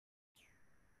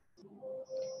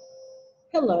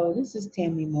Hello, this is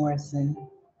Tammy Morrison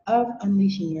of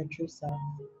Unleashing Your True Self.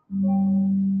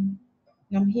 And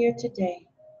I'm here today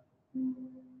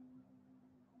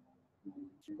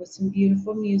with some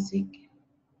beautiful music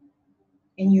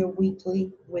in your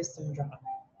weekly wisdom drop.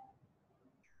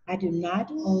 I do not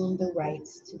own the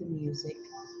rights to the music,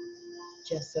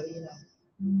 just so you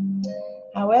know.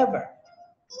 However,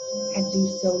 I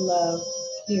do so love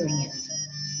hearing it.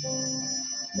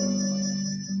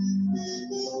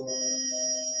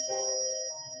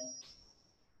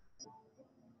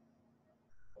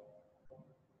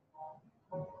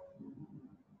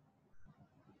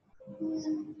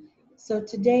 So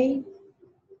today,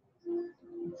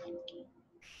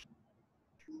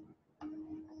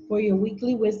 for your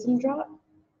weekly wisdom drop,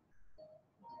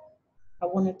 I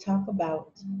want to talk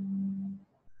about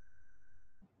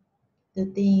the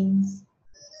things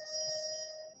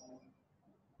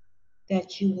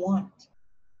that you want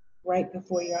right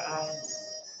before your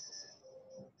eyes.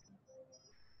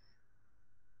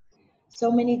 So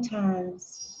many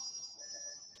times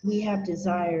we have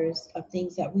desires of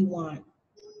things that we want,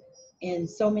 and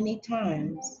so many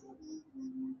times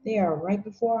they are right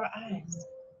before our eyes.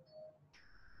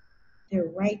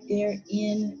 They're right there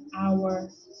in our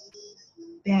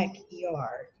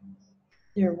backyard.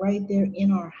 They're right there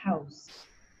in our house.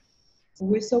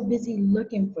 We're so busy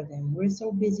looking for them. We're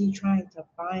so busy trying to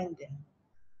find them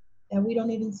that we don't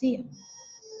even see them.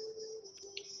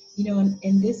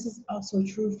 And this is also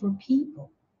true for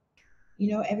people.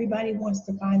 Everybody wants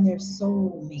to find their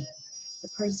soulmate, the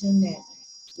person that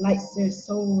lights their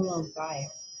soul on fire.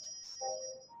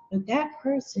 But that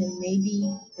person may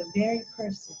be the very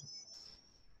person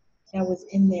that was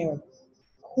in their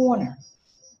corner,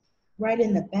 right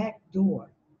in the back door,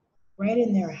 right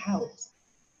in their house,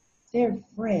 their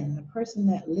friend, the person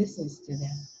that listens to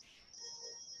them,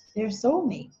 their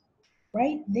soulmate,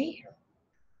 right there.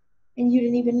 And you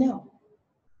didn't even know.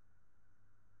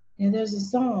 Now, there's a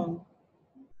song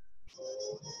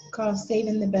called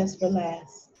Saving the Best for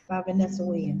Last by Vanessa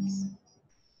Williams.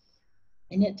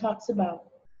 And it talks about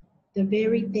the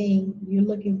very thing you're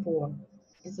looking for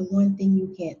is the one thing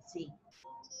you can't see.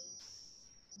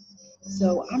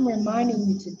 So I'm reminding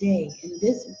you today in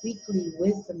this weekly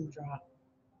wisdom drop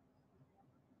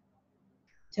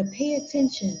to pay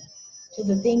attention to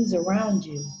the things around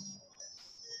you.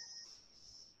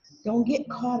 Don't get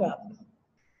caught up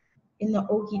in the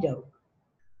okie doke.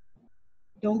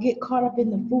 Don't get caught up in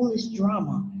the foolish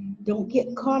drama. Don't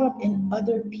get caught up in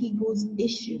other people's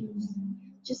issues.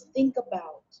 Just think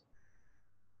about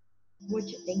what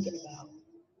you're thinking about.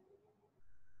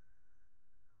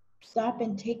 Stop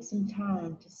and take some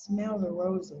time to smell the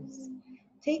roses.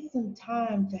 Take some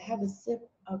time to have a sip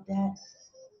of that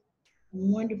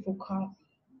wonderful coffee.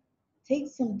 Take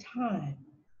some time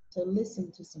to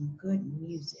listen to some good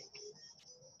music.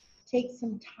 Take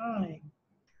some time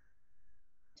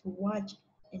to watch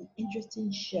an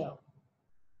interesting show.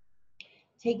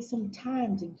 Take some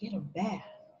time to get a bath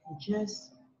and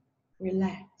just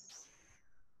relax.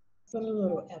 Put a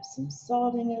little Epsom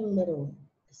salt in it, a little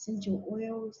essential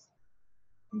oils,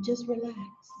 and just relax.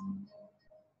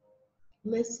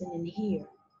 Listen and hear.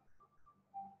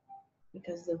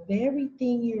 Because the very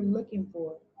thing you're looking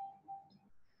for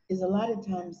is a lot of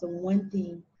times the one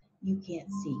thing you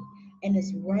can't see. And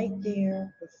it's right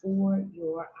there before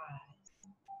your eyes.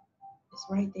 It's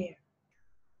right there.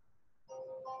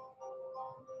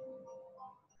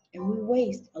 And we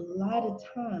waste a lot of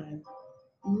time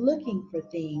looking for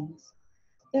things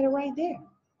that are right there.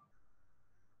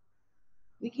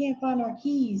 We can't find our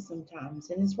keys sometimes,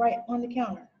 and it's right on the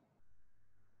counter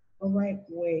or right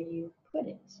where you put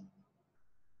it.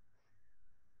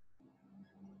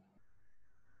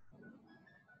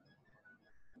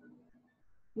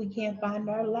 We can't find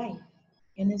our life,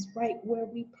 and it's right where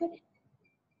we put it.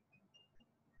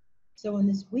 So in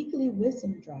this weekly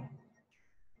wisdom drop,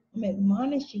 I'm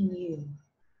admonishing you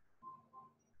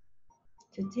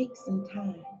to take some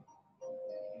time,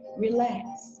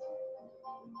 relax,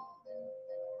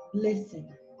 listen,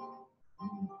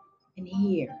 and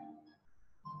hear.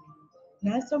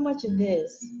 Not so much of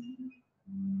this,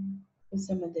 but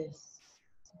some of this.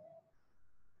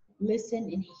 Listen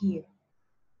and hear.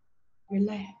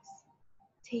 Relax.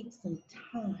 Take some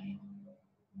time.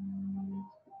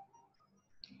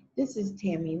 This is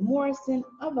Tammy Morrison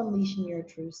of Unleashing Your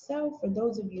True Self. For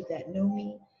those of you that know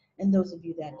me and those of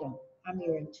you that don't, I'm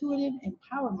your intuitive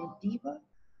empowerment diva.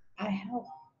 I help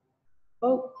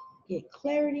folk get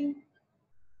clarity,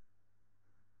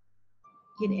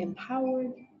 get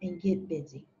empowered, and get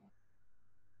busy.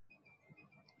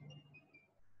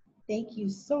 Thank you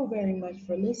so very much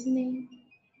for listening.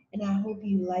 And I hope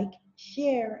you like,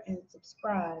 share, and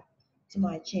subscribe to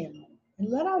my channel. And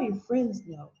let all your friends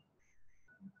know.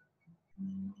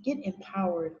 Get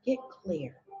empowered, get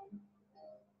clear.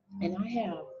 And I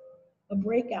have a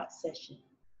breakout session.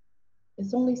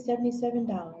 It's only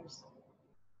 $77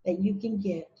 that you can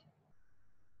get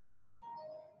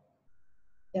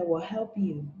that will help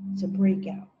you to break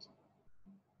out.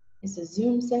 It's a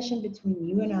Zoom session between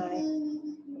you and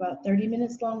I, about 30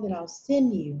 minutes long, that I'll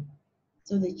send you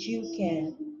so that you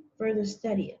can further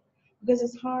study it. Because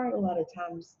it's hard a lot of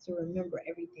times to remember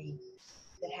everything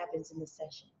that happens in the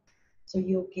session. So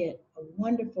you'll get a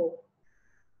wonderful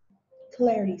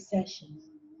clarity session,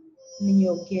 and then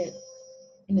you'll get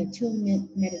an attunement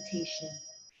meditation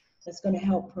that's going to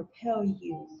help propel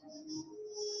you.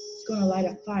 It's going to light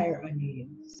a fire under you.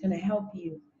 It's going to help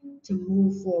you to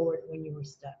move forward when you were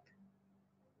stuck.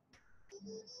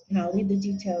 And I'll leave the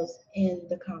details in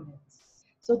the comments.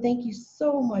 So thank you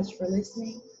so much for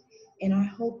listening, and I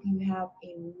hope you have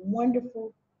a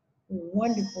wonderful,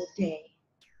 wonderful day.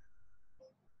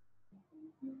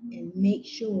 And make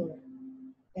sure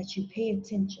that you pay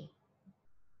attention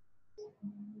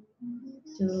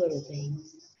to the little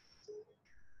things.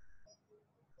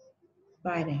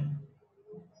 Bye now.